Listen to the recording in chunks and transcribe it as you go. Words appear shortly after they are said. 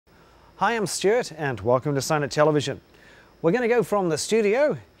Hi, I'm Stuart and welcome to Sirennet Television. We're going to go from the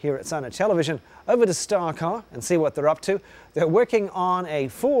studio here at Sirennet Television over to Starcar and see what they're up to. They're working on a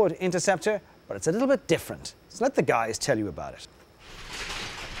Ford Interceptor, but it's a little bit different. So let the guys tell you about it.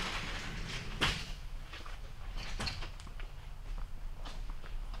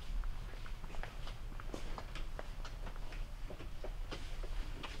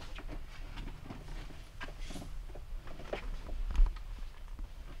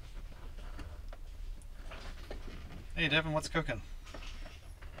 Hey Devin, what's cooking?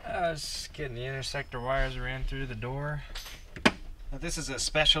 Just getting the intersector wires ran through the door. Now this is a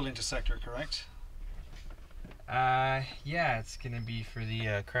special intersector, correct? Yeah, it's gonna be for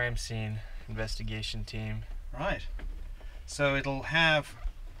the crime scene investigation team. Right. So it'll have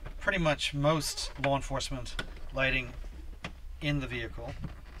pretty much most law enforcement lighting in the vehicle,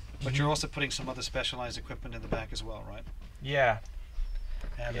 but you're also putting some other specialized equipment in the back as well, right? Yeah.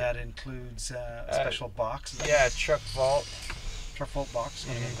 And that includes a special box? Yeah, truck vault. Truck vault box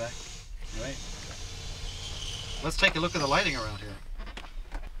going in the back. Right. Let's take a look at the lighting around here.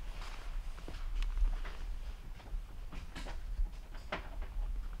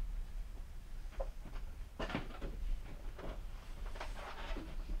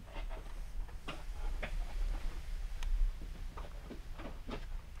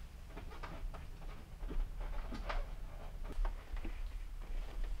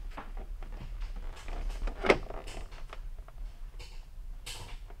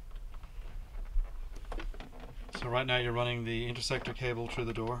 So right now you're running the intersector cable through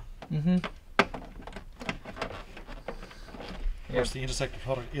the door. Mm-hmm. Of course, the intersector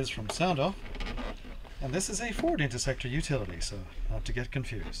product is from Soundoff, and this is a Ford Interceptor Utility, so not to get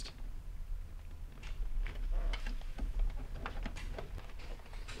confused.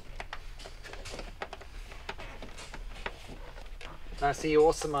 I see you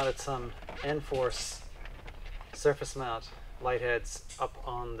also mounted some N-Force surface mount light heads up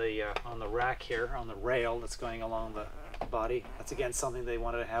on the rack here, on the rail that's going along the body. That's again something they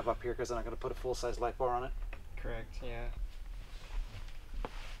wanted to have up here because they're not going to put a full-size light bar on it. Correct, yeah.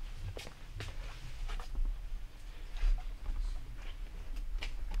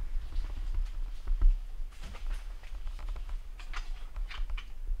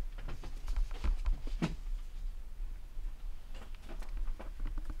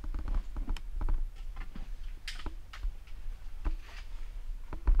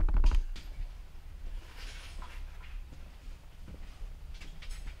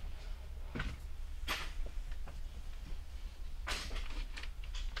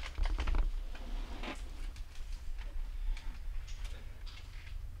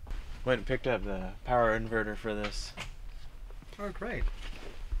 Went and picked up the power inverter for this. Oh, great.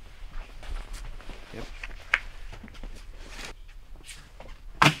 Yep.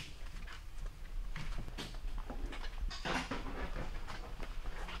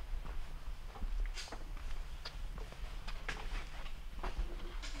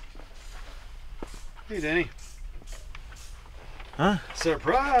 Hey, Danny. Huh?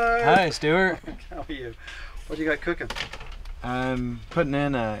 Surprise! Hi, Stuart. How are you? What do you got cooking? I'm putting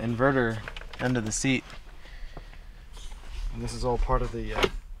in an inverter under the seat. And this is all part of the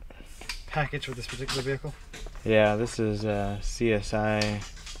package for this particular vehicle? Yeah, this is a CSI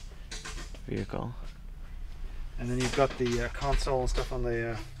vehicle. And then you've got the console and stuff on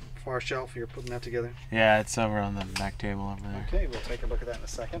the far shelf. You're putting that together? Yeah, it's over on the back table over there. Okay, we'll take a look at that in a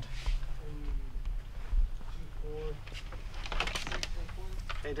second.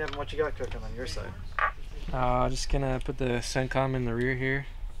 Hey Devin, what you got cooking on your side? Just gonna put the CENTCOM in the rear here.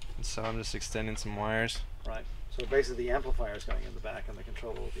 So I'm just extending some wires. Right. So basically the amplifier is going in the back and the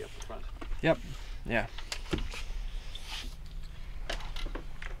controller will be up the front. Yep. Yeah.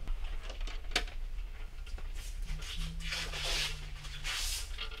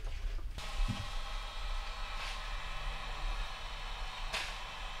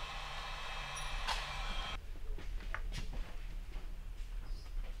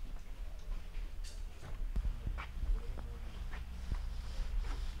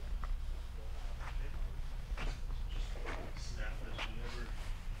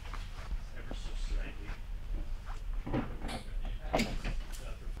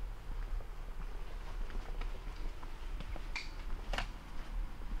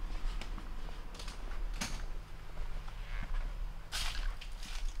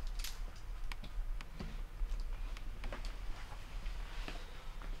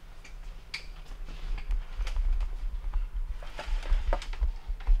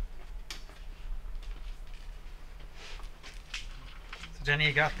 Jenny,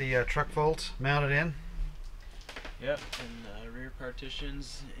 you got the truck vault mounted in? Yep, and rear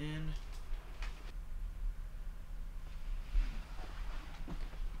partitions in.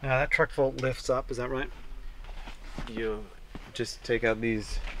 Now that truck vault lifts up, is that right? You just take out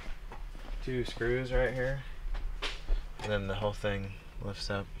these 2 screws right here, and then the whole thing lifts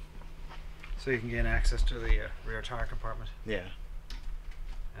up. So you can gain access to the rear tire compartment. Yeah.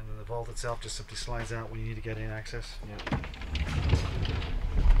 And then the vault itself just simply slides out when you need to get in access. Yeah.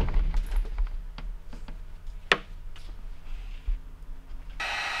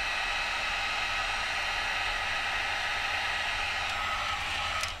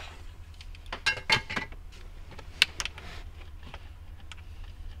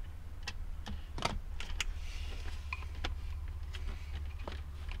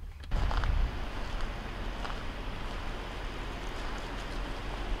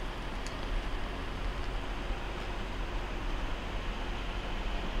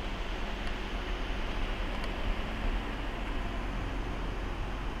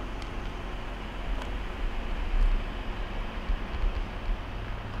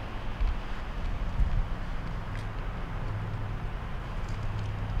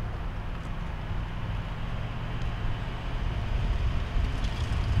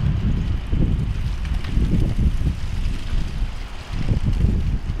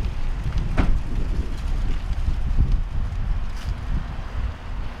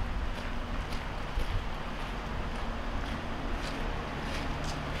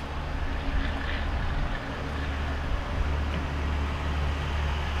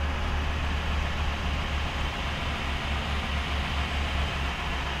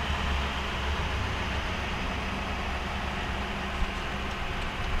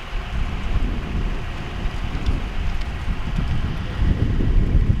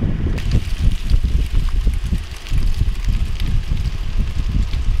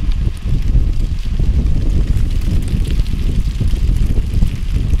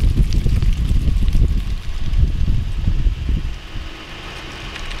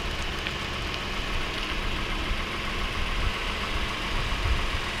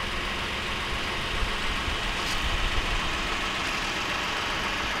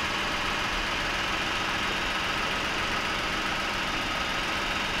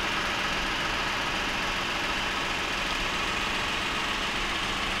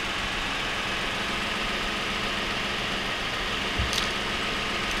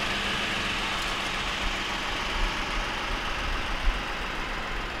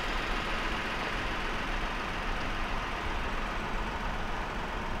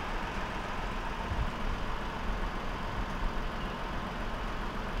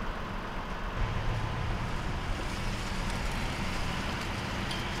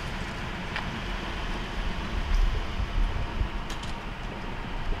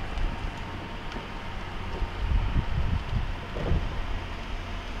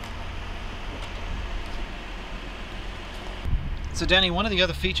 So Danny, one of the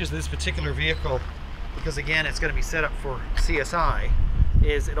other features of this particular vehicle, because again it's going to be set up for CSI,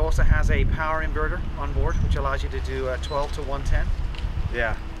 is it also has a power inverter on board, which allows you to do 12 to 110.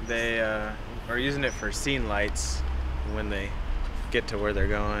 Yeah, they are using it for scene lights when they get to where they're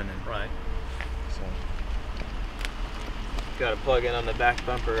going. And Right. so, got to plug in on the back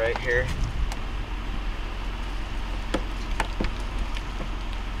bumper right here.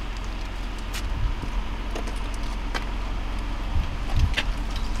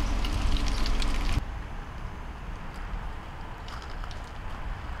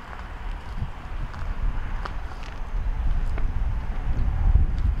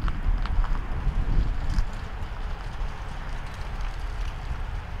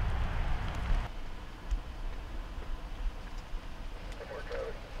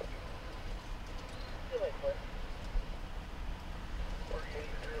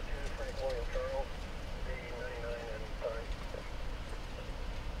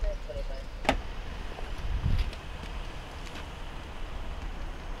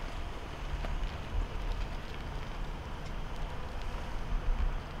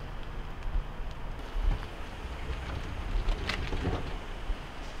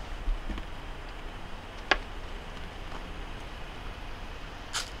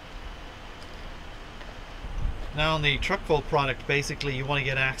 Now on the truck vault product, basically you want to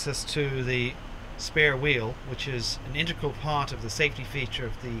get access to the spare wheel, which is an integral part of the safety feature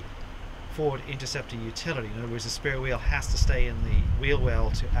of the Ford Interceptor Utility. In other words, the spare wheel has to stay in the wheel well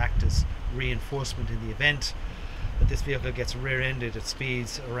to act as reinforcement in the event that this vehicle gets rear-ended at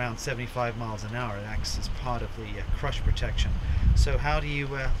speeds around 75 miles an hour. It acts as part of the crush protection. So how do you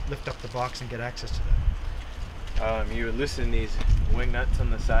lift up the box and get access to that? You would loosen these wing nuts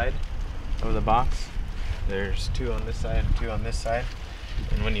on the side of the box. There's 2 on this side and 2 on this side.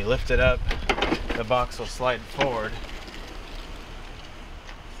 And when you lift it up, the box will slide forward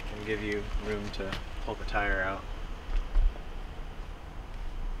and give you room to pull the tire out.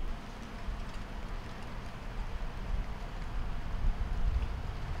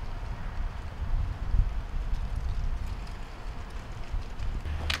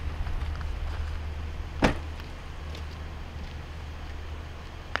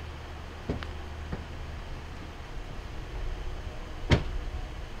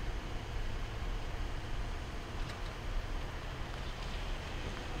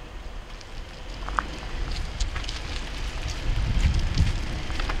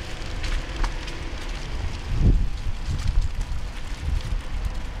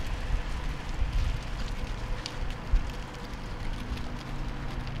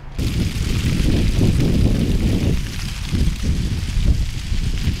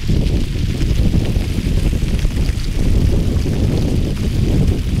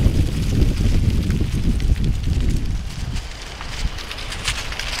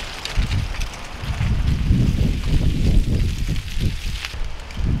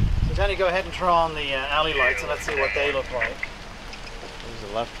 Danny, go ahead and turn on the alley lights and let's see what they look like. There's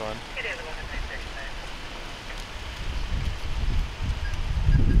the left one.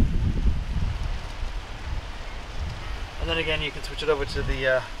 And then again, you can switch it over to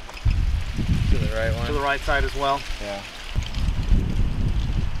the right one. to the right side as well. Yeah.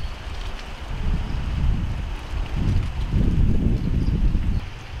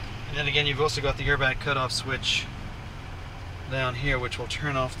 And then again, you've also got the airbag cutoff switch down here, which will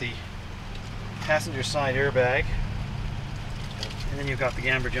turn off the passenger side airbag. And then you've got the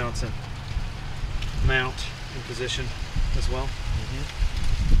Gamber Johnson mount in position as well.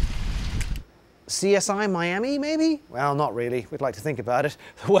 CSI Miami, maybe? Well, not really. We'd like to think about it.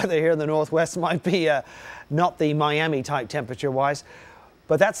 The weather here in the Northwest might be not the Miami type temperature-wise,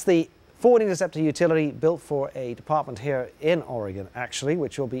 but that's the Ford Interceptor Utility, built for a department here in Oregon, actually,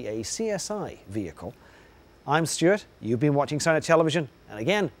 which will be a CSI vehicle. I'm Stuart. You've been watching Sirennet Television, and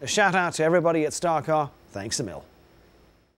again, a shout out to everybody at StarCar. Thanks a mil.